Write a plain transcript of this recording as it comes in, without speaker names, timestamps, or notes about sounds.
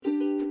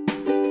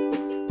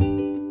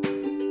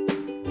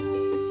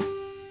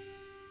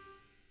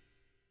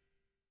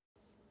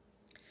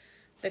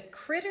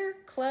Critter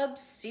Club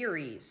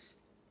Series,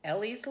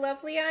 Ellie's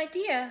Lovely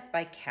Idea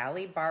by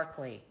Callie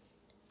Barkley.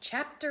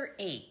 Chapter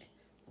 8,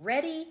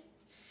 Ready,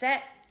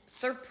 Set,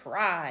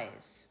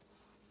 Surprise.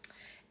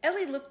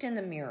 Ellie looked in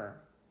the mirror.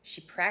 She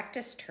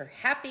practiced her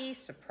happy,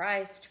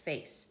 surprised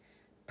face.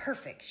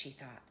 Perfect, she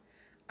thought.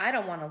 I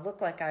don't want to look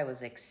like I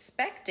was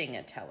expecting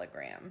a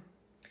telegram.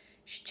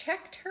 She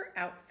checked her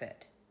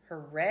outfit. Her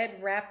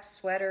red wrap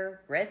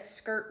sweater, red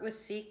skirt with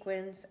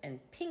sequins, and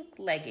pink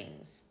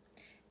leggings.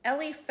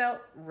 Ellie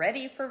felt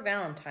ready for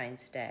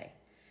Valentine's Day,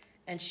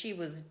 and she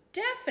was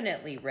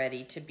definitely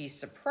ready to be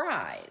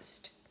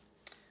surprised.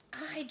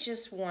 I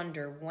just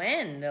wonder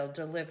when they'll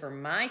deliver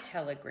my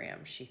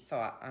telegram, she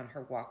thought on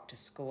her walk to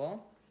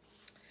school.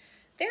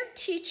 Their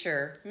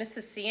teacher,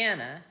 Mrs.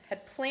 Sienna,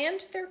 had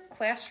planned their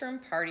classroom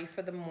party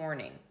for the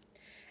morning.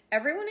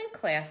 Everyone in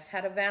class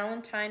had a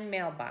Valentine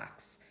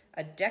mailbox,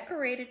 a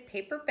decorated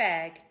paper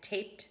bag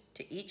taped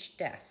to each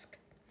desk.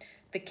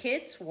 The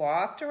kids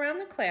walked around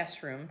the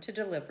classroom to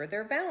deliver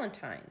their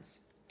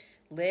Valentines.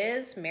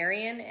 Liz,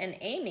 Marion, and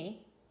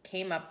Amy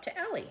came up to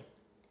Ellie.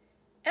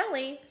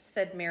 "Ellie,"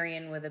 said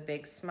Marion with a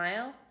big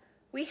smile,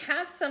 "we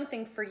have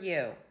something for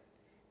you."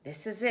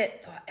 "This is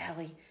it," thought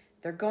Ellie.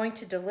 "They're going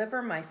to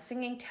deliver my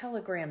singing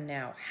telegram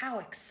now. How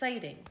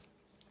exciting."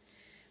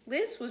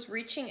 Liz was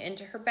reaching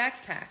into her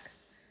backpack.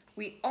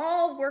 "We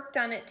all worked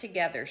on it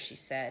together," she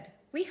said.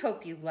 "We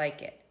hope you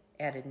like it,"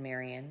 added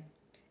Marion.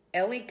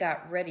 Ellie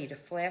got ready to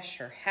flash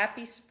her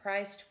happy,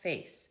 surprised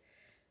face,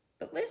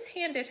 but Liz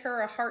handed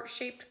her a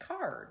heart-shaped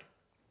card.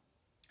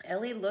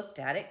 Ellie looked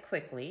at it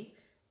quickly,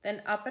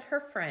 then up at her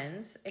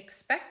friends,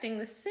 expecting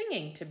the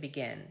singing to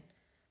begin.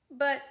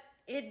 But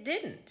it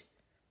didn't.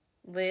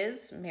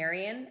 Liz,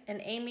 Marion,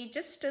 and Amy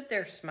just stood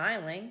there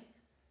smiling.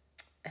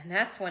 And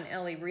that's when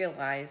Ellie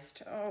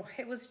realized,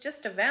 it was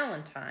just a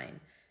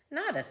Valentine,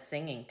 not a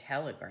singing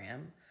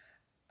telegram.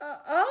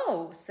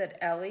 Oh, said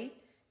Ellie.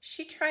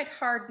 She tried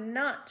hard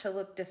not to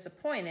look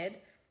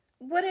disappointed.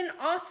 "What an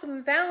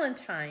awesome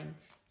Valentine.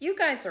 You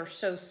guys are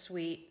so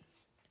sweet.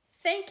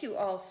 Thank you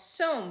all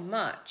so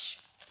much."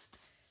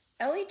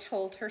 Ellie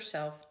told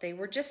herself they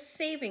were just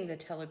saving the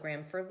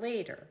telegram for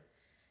later.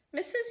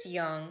 Mrs.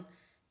 Young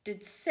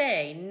did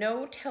say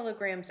no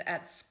telegrams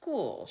at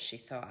school, she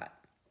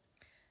thought.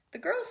 The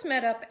girls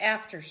met up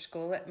after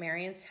school at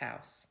Marion's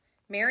house.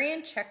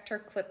 Marion checked her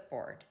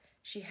clipboard.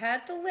 She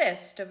had the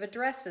list of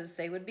addresses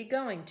they would be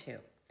going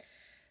to.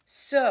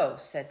 "So,"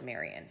 said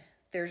Marion,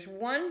 "there's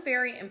one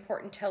very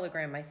important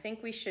telegram I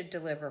think we should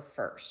deliver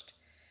first."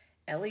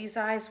 Ellie's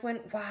eyes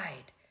went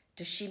wide.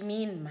 "Does she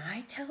mean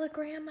my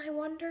telegram, I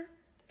wonder?"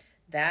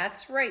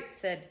 "That's right,"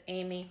 said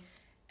Amy.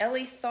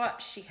 Ellie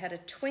thought she had a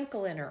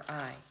twinkle in her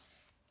eye.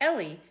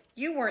 "Ellie,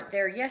 you weren't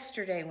there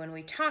yesterday when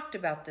we talked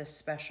about this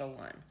special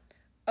one."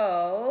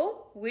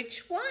 "Oh,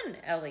 which one?"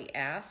 Ellie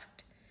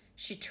asked.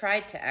 She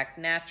tried to act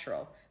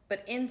natural,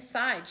 but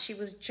inside she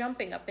was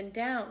jumping up and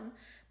down.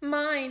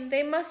 "Mine,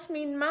 they must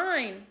mean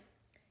mine."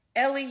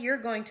 "Ellie, you're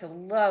going to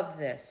love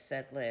this,"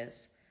 said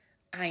Liz.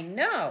 "I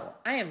know,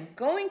 I am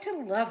going to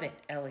love it,"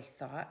 Ellie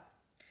thought.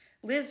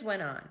 Liz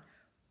went on.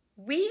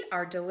 "We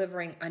are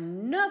delivering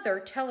another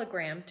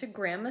telegram to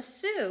Grandma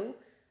Sue,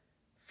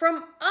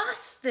 from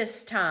us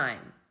this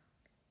time."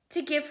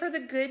 "To give her the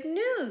good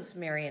news,"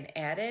 Marion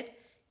added.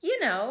 "You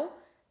know,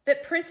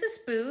 that Princess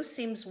Boo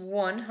seems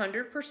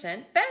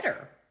 100%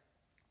 better."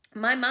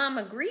 "My mom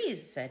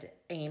agrees," said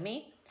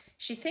Amy.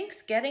 "She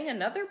thinks getting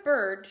another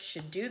bird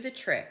should do the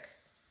trick."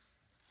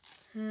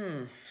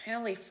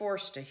 Ellie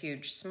forced a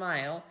huge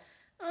smile.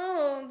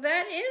 "Oh,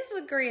 that is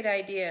a great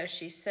idea,"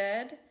 she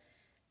said.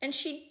 And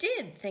she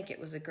did think it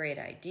was a great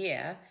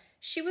idea.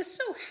 She was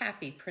so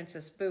happy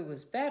Princess Boo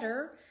was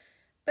better.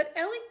 But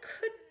Ellie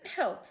couldn't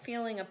help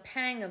feeling a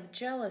pang of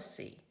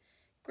jealousy.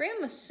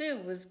 Grandma Sue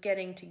was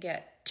getting to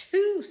get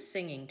 2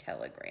 singing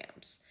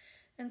telegrams.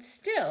 And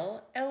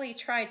still, Ellie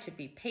tried to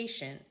be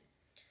patient.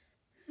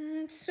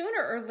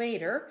 "Sooner or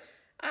later,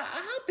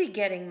 I'll be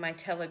getting my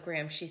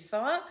telegram," she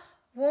thought.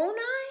 "Won't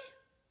I?"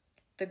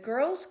 The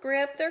girls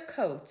grabbed their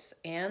coats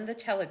and the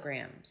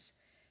telegrams.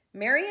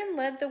 Marion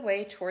led the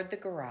way toward the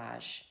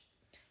garage.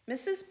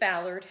 Mrs.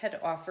 Ballard had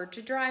offered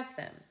to drive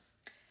them.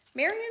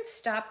 Marion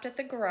stopped at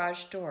the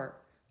garage door.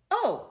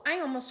 "Oh, I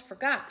almost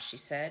forgot," she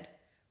said.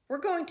 "We're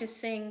going to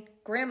sing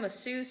Grandma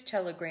Sue's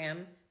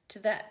telegram to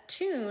that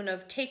tune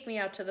of Take Me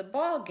Out to the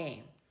Ball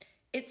Game.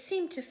 It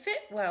seemed to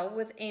fit well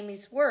with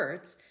Amy's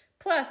words,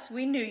 plus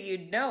we knew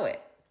you'd know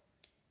it."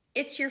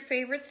 "It's your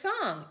favorite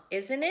song,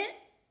 isn't it?"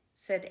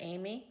 said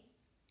Amy.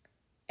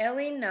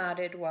 Ellie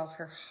nodded while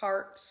her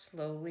heart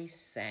slowly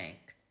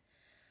sank.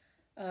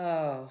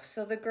 Oh,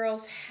 so the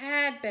girls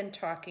had been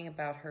talking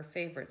about her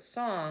favorite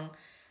song,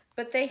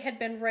 but they had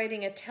been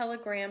writing a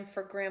telegram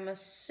for Grandma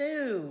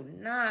Sue,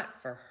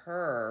 not for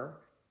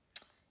her.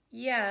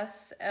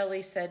 "Yes,"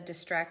 Ellie said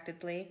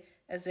distractedly,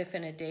 as if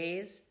in a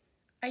daze.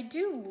 "I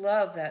do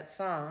love that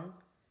song."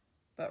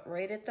 But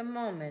right at the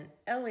moment,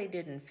 Ellie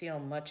didn't feel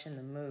much in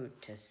the mood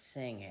to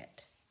sing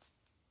it.